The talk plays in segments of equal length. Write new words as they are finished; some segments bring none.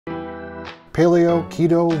paleo,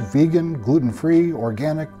 keto, vegan, gluten-free,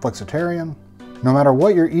 organic, flexitarian. No matter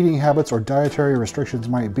what your eating habits or dietary restrictions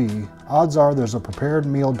might be, odds are there's a prepared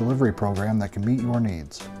meal delivery program that can meet your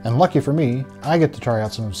needs. And lucky for me, I get to try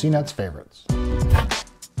out some of CNET's favorites.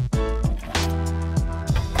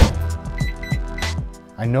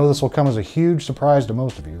 I know this will come as a huge surprise to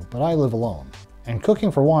most of you, but I live alone. And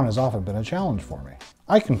cooking for one has often been a challenge for me.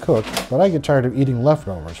 I can cook, but I get tired of eating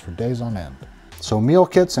leftovers for days on end. So meal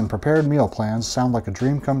kits and prepared meal plans sound like a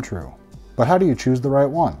dream come true. But how do you choose the right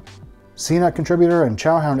one? CNET contributor and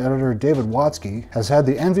Chowhound editor David Watsky has had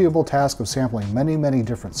the enviable task of sampling many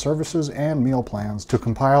different services and meal plans to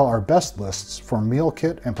compile our best lists for meal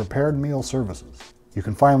kit and prepared meal services. You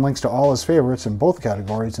can find links to all his favorites in both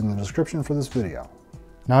categories in the description for this video.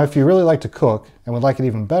 Now, if you really like to cook and would like it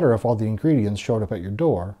even better if all the ingredients showed up at your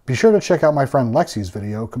door, be sure to check out my friend Lexi's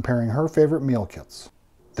video comparing her favorite meal kits.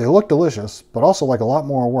 They look delicious, but also like a lot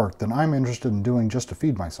more work than I'm interested in doing just to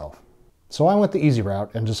feed myself. So I went the easy route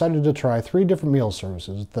and decided to try 3 different meal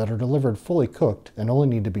services that are delivered fully cooked and only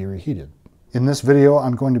need to be reheated. In this video,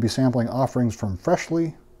 I'm going to be sampling offerings from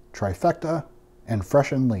Freshly, Trifecta, and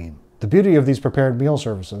Fresh and Lean. The beauty of these prepared meal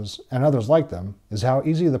services, and others like them, is how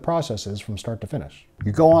easy the process is from start to finish.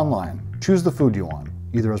 You go online, choose the food you want,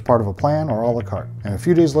 either as part of a plan or a la carte, and a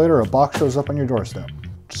few days later a box shows up on your doorstep.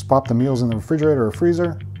 Just pop the meals in the refrigerator or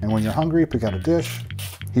freezer, and when you're hungry, pick out a dish,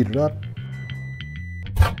 heat it up,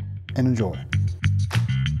 and enjoy.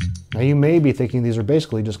 Now you may be thinking these are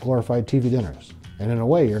basically just glorified TV dinners, and in a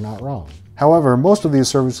way you're not wrong. However, most of these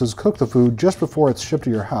services cook the food just before it's shipped to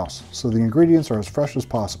your house, so the ingredients are as fresh as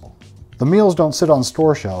possible. The meals don't sit on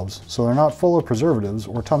store shelves, so they're not full of preservatives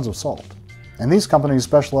or tons of salt. And these companies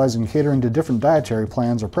specialize in catering to different dietary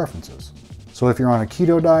plans or preferences. So if you're on a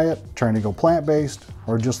keto diet, trying to go plant-based,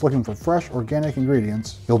 or just looking for fresh organic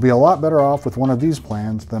ingredients, you'll be a lot better off with one of these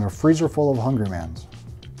plans than a freezer full of Hungry Mans.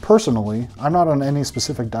 Personally, I'm not on any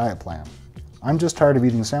specific diet plan. I'm just tired of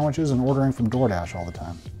eating sandwiches and ordering from DoorDash all the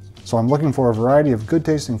time. So I'm looking for a variety of good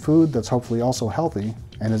tasting food that's hopefully also healthy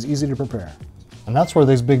and is easy to prepare. And that's where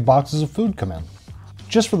these big boxes of food come in.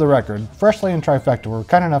 Just for the record, Freshly and Trifecta were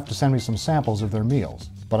kind enough to send me some samples of their meals,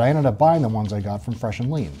 but I ended up buying the ones I got from Fresh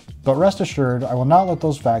and Lean. But rest assured, I will not let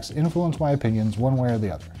those facts influence my opinions one way or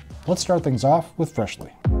the other. Let's start things off with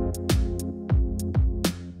Freshly.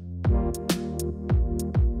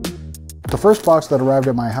 The first box that arrived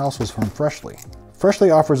at my house was from Freshly. Freshly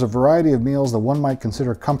offers a variety of meals that one might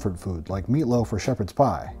consider comfort food, like meatloaf or shepherd's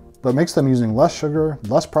pie, but makes them using less sugar,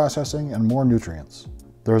 less processing, and more nutrients.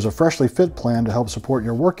 There is a Freshly Fit plan to help support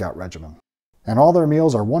your workout regimen. And all their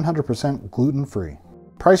meals are 100% gluten-free.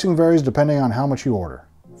 Pricing varies depending on how much you order.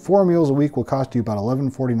 4 meals a week will cost you about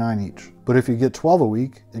 $11.49 each, but if you get 12 a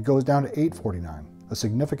week, it goes down to $8.49, a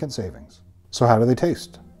significant savings. So how do they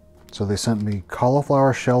taste? So they sent me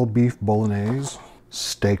cauliflower shell beef bolognese,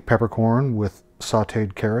 steak peppercorn with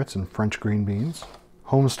sauteed carrots and French green beans,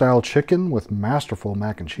 home-style chicken with masterful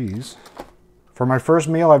mac and cheese. For my first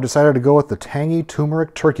meal, I've decided to go with the tangy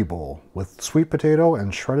turmeric turkey bowl with sweet potato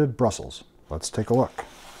and shredded Brussels. Let's take a look.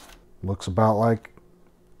 Looks about like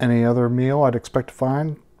any other meal I'd expect to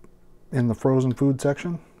find in the frozen food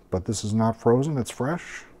section, but this is not frozen, it's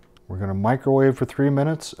fresh. We're gonna microwave for 3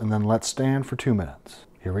 minutes and then let stand for 2 minutes.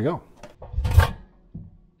 Here we go.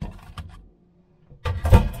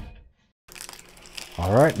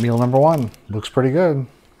 All right, meal number 1. Looks pretty good.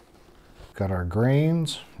 We've got our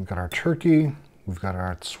grains, we've got our turkey, we've got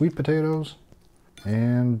our sweet potatoes,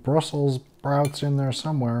 and Brussels sprouts in there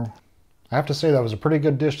somewhere. I have to say that was a pretty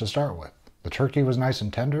good dish to start with. The turkey was nice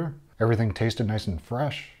and tender. Everything tasted nice and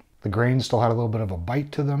fresh. The grains still had a little bit of a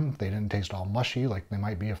bite to them. They didn't taste all mushy like they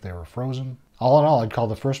might be if they were frozen. All in all, I'd call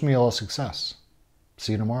the first meal a success.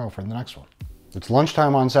 See you tomorrow for the next one. It's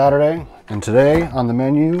lunchtime on Saturday, and today on the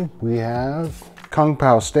menu we have Kung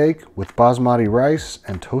Pao steak with basmati rice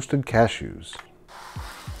and toasted cashews.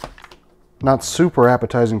 Not super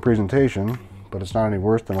appetizing presentation, but it's not any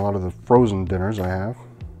worse than a lot of the frozen dinners I have.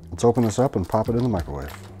 Let's open this up and pop it in the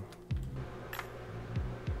microwave.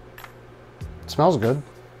 It smells good.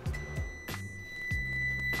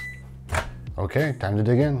 Okay, time to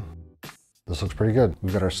dig in. This looks pretty good.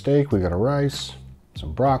 We've got our steak, we've got our rice,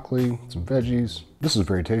 some broccoli, some veggies. This is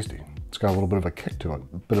very tasty. It's got a little bit of a kick to it.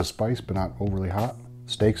 A bit of spice, but not overly hot.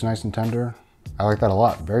 Steak's nice and tender. I like that a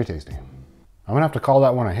lot, very tasty. I'm gonna have to call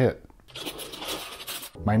that one a hit.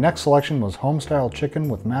 My next selection was home-style chicken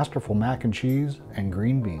with masterful mac and cheese and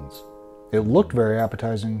green beans. It looked very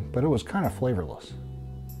appetizing, but it was kind of flavorless.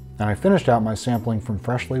 And I finished out my sampling from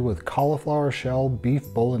Freshly with cauliflower shell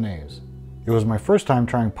beef bolognese. It was my first time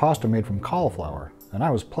trying pasta made from cauliflower, and I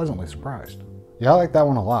was pleasantly surprised. Yeah, I like that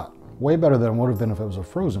one a lot. way better than it would have been if it was a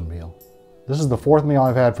frozen meal. This is the 4th meal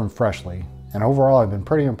I've had from Freshly, and overall I've been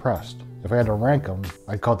pretty impressed. If I had to rank them,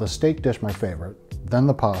 I'd call the steak dish my favorite, then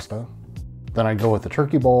the pasta, then I'd go with the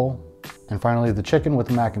turkey bowl, and finally the chicken with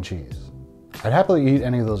the mac and cheese. I'd happily eat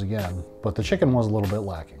any of those again, but the chicken was a little bit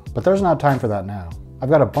lacking. But there's not time for that now. I've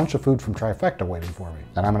got a bunch of food from Trifecta waiting for me,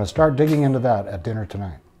 and I'm going to start digging into that at dinner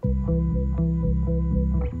tonight.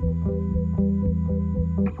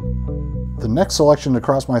 The next selection to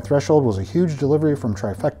cross my threshold was a huge delivery from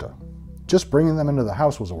Trifecta. Just bringing them into the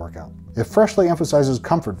house was a workout. If Freshly emphasizes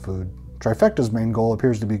comfort food, Trifecta's main goal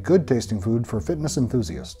appears to be good tasting food for fitness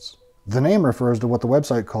enthusiasts. The name refers to what the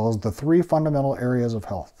website calls the 3 fundamental areas of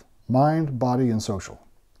health: mind, body, and social.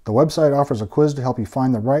 The website offers a quiz to help you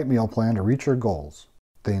find the right meal plan to reach your goals.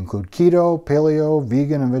 They include keto, paleo,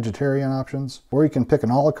 vegan, and vegetarian options, or you can pick an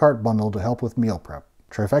a la carte bundle to help with meal prep.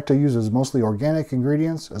 Trifecta uses mostly organic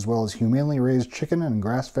ingredients as well as humanely raised chicken and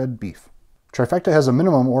grass-fed beef. Trifecta has a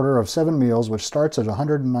minimum order of 7 meals which starts at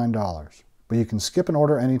 $109, but you can skip an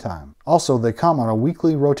order anytime. Also, they come on a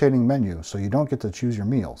weekly rotating menu, so you don't get to choose your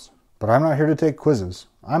meals. But I'm not here to take quizzes.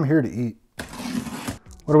 I'm here to eat.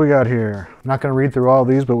 What do we got here? I'm not going to read through all of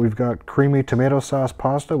these, but we've got creamy tomato sauce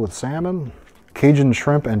pasta with salmon, Cajun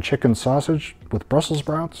shrimp and chicken sausage with Brussels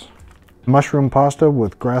sprouts, mushroom pasta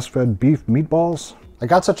with grass-fed beef meatballs. I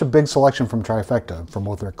got such a big selection from Trifecta from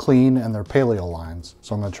both their clean and their paleo lines,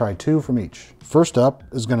 so I'm going to try 2 from each. First up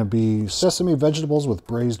is going to be sesame vegetables with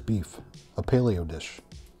braised beef, a paleo dish.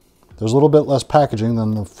 There's a little bit less packaging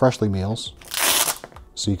than the Freshly meals,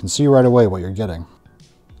 so you can see right away what you're getting.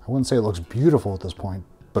 I wouldn't say it looks beautiful at this point,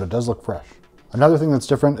 but it does look fresh. Another thing that's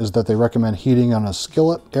different is that they recommend heating on a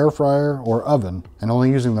skillet, air fryer, or oven, and only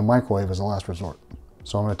using the microwave as a last resort.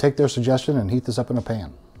 So I'm going to take their suggestion and heat this up in a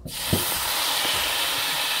pan.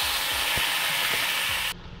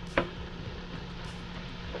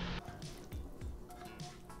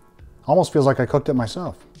 Almost feels like I cooked it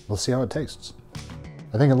myself. Let's see how it tastes.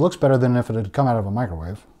 I think it looks better than if it had come out of a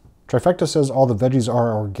microwave. Trifecta says all the veggies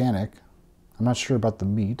are organic. I'm not sure about the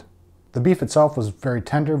meat. The beef itself was very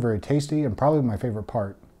tender, very tasty, and probably my favorite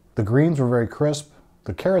part. The greens were very crisp.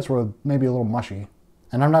 The carrots were maybe a little mushy.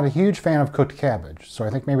 And I'm not a huge fan of cooked cabbage, so I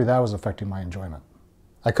think maybe that was affecting my enjoyment.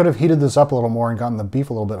 I could have heated this up a little more and gotten the beef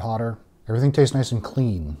a little bit hotter. Everything tastes nice and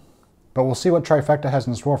clean. But we'll see what Trifecta has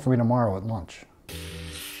in store for me tomorrow at lunch.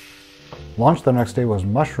 Lunch the next day was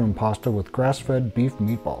mushroom pasta with grass-fed beef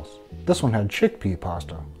meatballs. This one had chickpea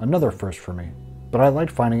pasta, another first for me, but I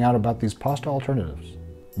liked finding out about these pasta alternatives.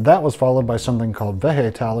 That was followed by something called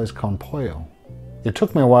vegetales con pollo. It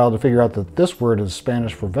took me a while to figure out that this word is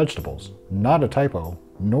Spanish for vegetables, not a typo,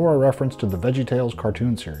 nor a reference to the VeggieTales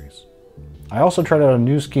cartoon series. I also tried out a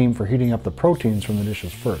new scheme for heating up the proteins from the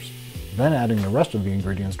dishes first, then adding the rest of the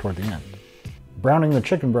ingredients toward the end. Browning the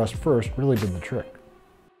chicken breast first really did the trick.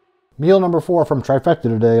 Meal number 4 from Trifecta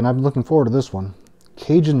today, and I'm looking forward to this one.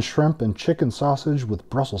 Cajun shrimp and chicken sausage with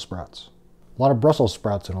Brussels sprouts. A lot of Brussels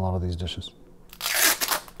sprouts in a lot of these dishes.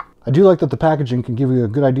 I do like that the packaging can give you a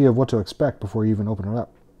good idea of what to expect before you even open it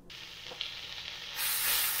up.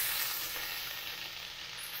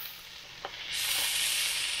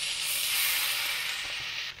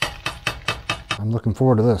 I'm looking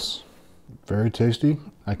forward to this. Very tasty.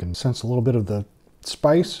 I can sense a little bit of the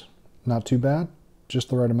spice. Not too bad. Just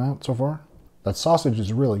the right amount so far. That sausage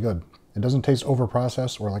is really good. It doesn't taste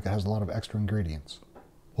over-processed or like it has a lot of extra ingredients.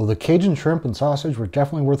 Well, the Cajun shrimp and sausage were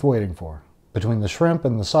definitely worth waiting for. Between the shrimp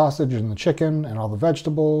and the sausage and the chicken and all the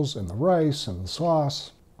vegetables and the rice and the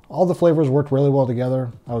sauce, all the flavors worked really well together.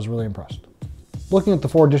 I was really impressed. Looking at the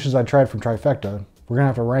 4 dishes I tried from Trifecta, we're gonna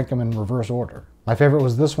have to rank them in reverse order. My favorite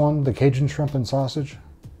was this one, the Cajun shrimp and sausage,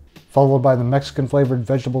 followed by the Mexican flavored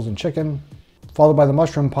vegetables and chicken, followed by the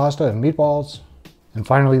mushroom pasta and meatballs, and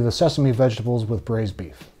finally the sesame vegetables with braised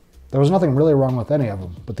beef. There was nothing really wrong with any of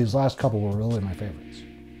them, but these last couple were really my favorites.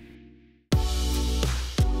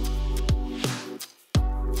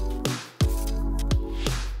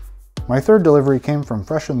 My third delivery came from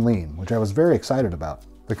Fresh and Lean, which I was very excited about.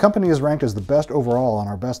 The company is ranked as the best overall on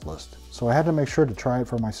our best list, so I had to make sure to try it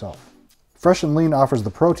for myself. Fresh and Lean offers the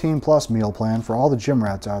Protein Plus meal plan for all the gym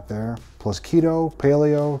rats out there, plus keto,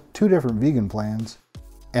 paleo, 2 different vegan plans,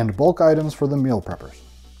 and bulk items for the meal preppers.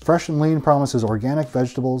 Fresh and Lean promises organic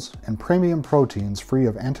vegetables and premium proteins free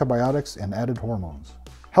of antibiotics and added hormones.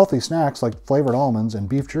 Healthy snacks like flavored almonds and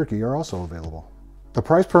beef jerky are also available. The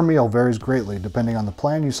price per meal varies greatly depending on the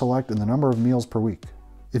plan you select and the number of meals per week.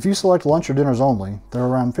 If you select lunch or dinners only, they're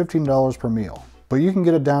around $15 per meal, but you can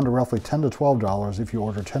get it down to roughly $10 to $12 if you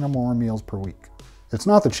order 10 or more meals per week. It's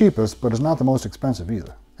not the cheapest, but it's not the most expensive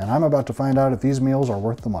either, and I'm about to find out if these meals are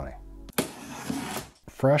worth the money.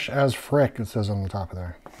 Fresh as frick, it says on the top of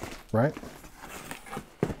there, right?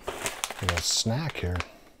 Got a snack here.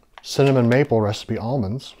 Cinnamon maple recipe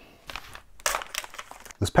almonds.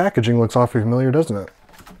 This packaging looks awfully familiar, doesn't it?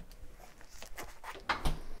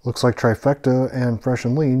 Looks like Trifecta and Fresh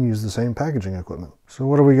and Lean use the same packaging equipment. So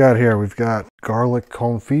what do we got here? We've got garlic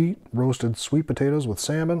confit, roasted sweet potatoes with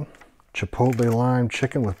salmon, chipotle lime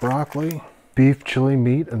chicken with broccoli, beef chili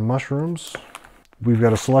meat and mushrooms. We've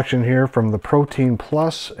got a selection here from the Protein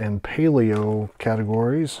Plus and Paleo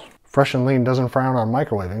categories. Fresh and Lean doesn't frown on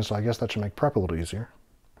microwaving, so I guess that should make prep a little easier.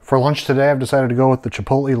 For lunch today, I've decided to go with the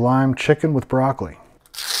chipotle lime chicken with broccoli.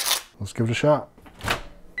 Let's give it a shot.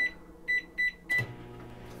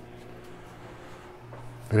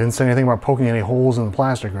 They didn't say anything about poking any holes in the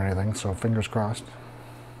plastic or anything, so fingers crossed.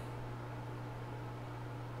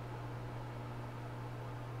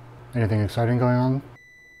 Anything exciting going on?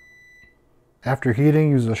 After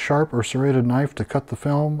heating, use a sharp or serrated knife to cut the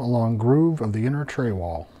film along groove of the inner tray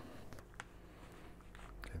wall.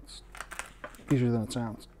 It's easier than it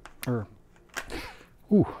sounds.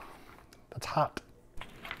 Ooh, that's hot.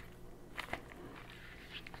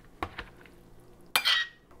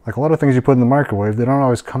 Like a lot of things you put in the microwave, they don't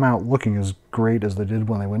always come out looking as great as they did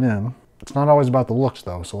when they went in. It's not always about the looks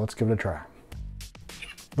though, so let's give it a try.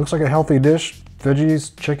 Looks like a healthy dish.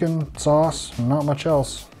 Veggies, chicken, sauce, and not much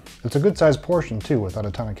else. It's a good sized portion too, without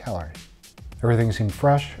a ton of calories. Everything seemed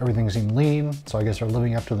fresh, everything seemed lean, so I guess they're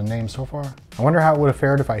living up to the name so far. I wonder how it would have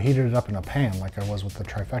fared if I heated it up in a pan like I was with the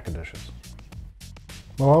Trifecta dishes.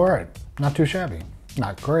 Well, alright, not too shabby.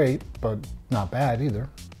 Not great, but not bad either.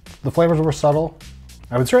 The flavors were subtle.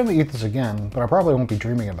 I would certainly eat this again, but I probably won't be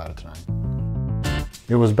dreaming about it tonight.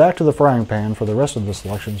 It was back to the frying pan for the rest of the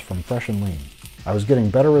selections from Fresh and Lean. I was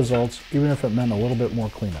getting better results, even if it meant a little bit more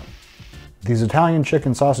cleanup. These Italian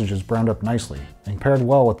chicken sausages browned up nicely and paired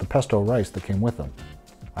well with the pesto rice that came with them.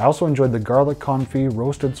 I also enjoyed the garlic confit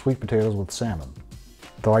roasted sweet potatoes with salmon,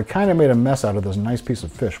 though I kind of made a mess out of this nice piece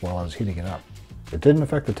of fish while I was heating it up. It didn't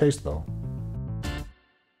affect the taste though.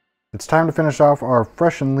 It's time to finish off our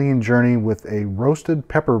Fresh and Lean journey with a roasted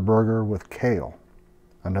pepper burger with kale,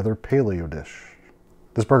 another paleo dish.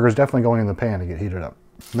 This burger is definitely going in the pan to get heated up.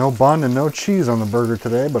 No bun and no cheese on the burger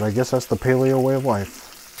today, but I guess that's the paleo way of life.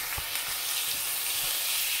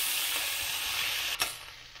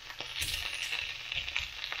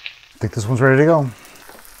 I think this one's ready to go.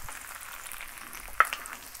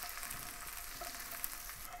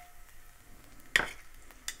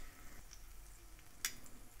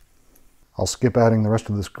 I'll skip adding the rest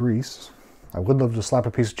of this grease. I would love to slap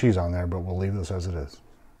a piece of cheese on there, but we'll leave this as it is.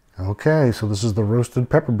 Okay, so this is the roasted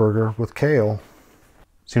pepper burger with kale.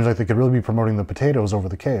 Seems like they could really be promoting the potatoes over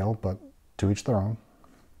the kale, but to each their own.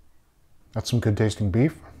 That's some good tasting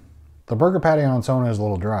beef. The burger patty on its own is a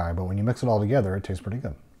little dry, but when you mix it all together, it tastes pretty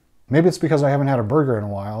good. Maybe it's because I haven't had a burger in a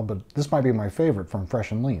while, but this might be my favorite from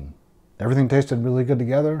Fresh and Lean. Everything tasted really good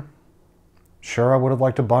together. Sure, I would have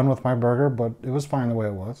liked a bun with my burger, but it was fine the way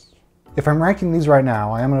it was. If I'm ranking these right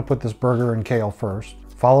now, I am going to put this burger and kale first,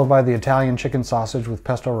 followed by the Italian chicken sausage with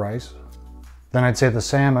pesto rice. Then I'd say the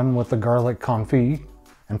salmon with the garlic confit,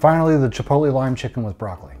 and finally the chipotle lime chicken with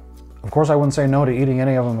broccoli. Of course, I wouldn't say no to eating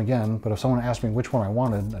any of them again, but if someone asked me which one I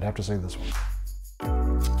wanted, I'd have to say this one.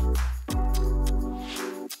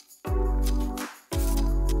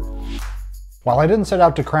 While I didn't set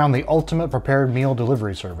out to crown the ultimate prepared meal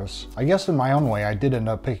delivery service, I guess in my own way I did end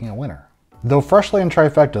up picking a winner. Though Freshly and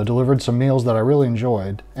Trifecta delivered some meals that I really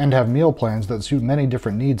enjoyed, and have meal plans that suit many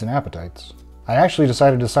different needs and appetites, I actually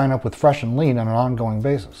decided to sign up with Fresh and Lean on an ongoing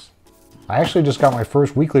basis. I actually just got my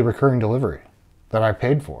first weekly recurring delivery that I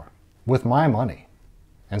paid for, with my money,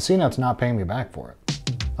 and CNET's not paying me back for it.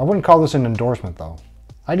 I wouldn't call this an endorsement though.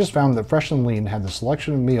 I just found that Fresh and Lean had the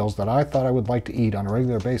selection of meals that I thought I would like to eat on a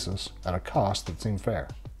regular basis at a cost that seemed fair.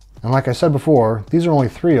 And like I said before, these are only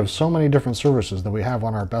 3 of so many different services that we have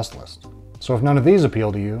on our best list. So if none of these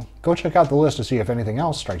appeal to you, go check out the list to see if anything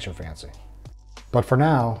else strikes your fancy. But for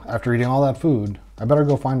now, after eating all that food, I better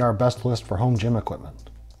go find our best list for home gym equipment.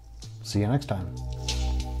 See you next time.